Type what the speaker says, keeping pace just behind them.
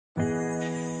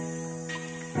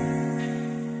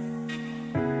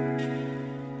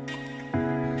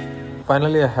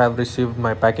finally I have received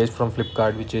my package from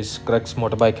Flipkart, which is Crux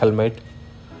motorbike helmet.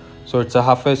 So it's a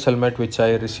half face helmet which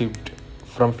I received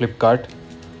from Flipkart,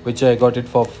 which I got it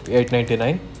for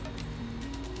 $8.99.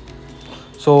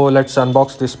 So let's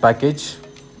unbox this package.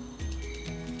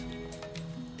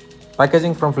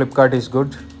 Packaging from Flipkart is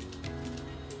good.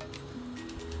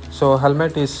 So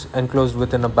helmet is enclosed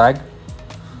within a bag.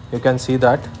 You can see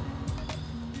that.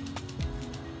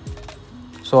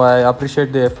 So I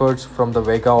appreciate the efforts from the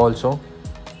Vega also.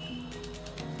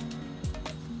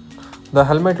 The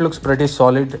helmet looks pretty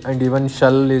solid, and even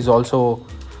shell is also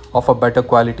of a better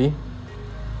quality.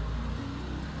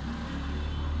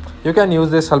 You can use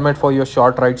this helmet for your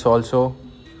short rides also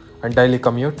and daily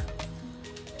commute.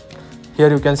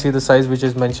 Here you can see the size which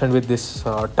is mentioned with this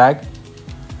tag,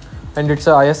 and it's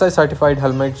a ISI certified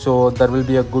helmet, so there will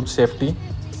be a good safety.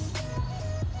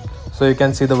 So you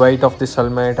can see the weight of this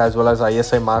helmet as well as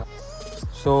ISI mark.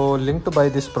 So link to buy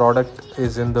this product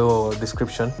is in the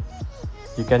description.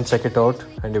 You can check it out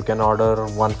and you can order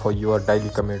one for your daily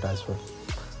commute as well.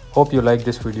 Hope you like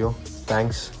this video.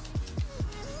 Thanks.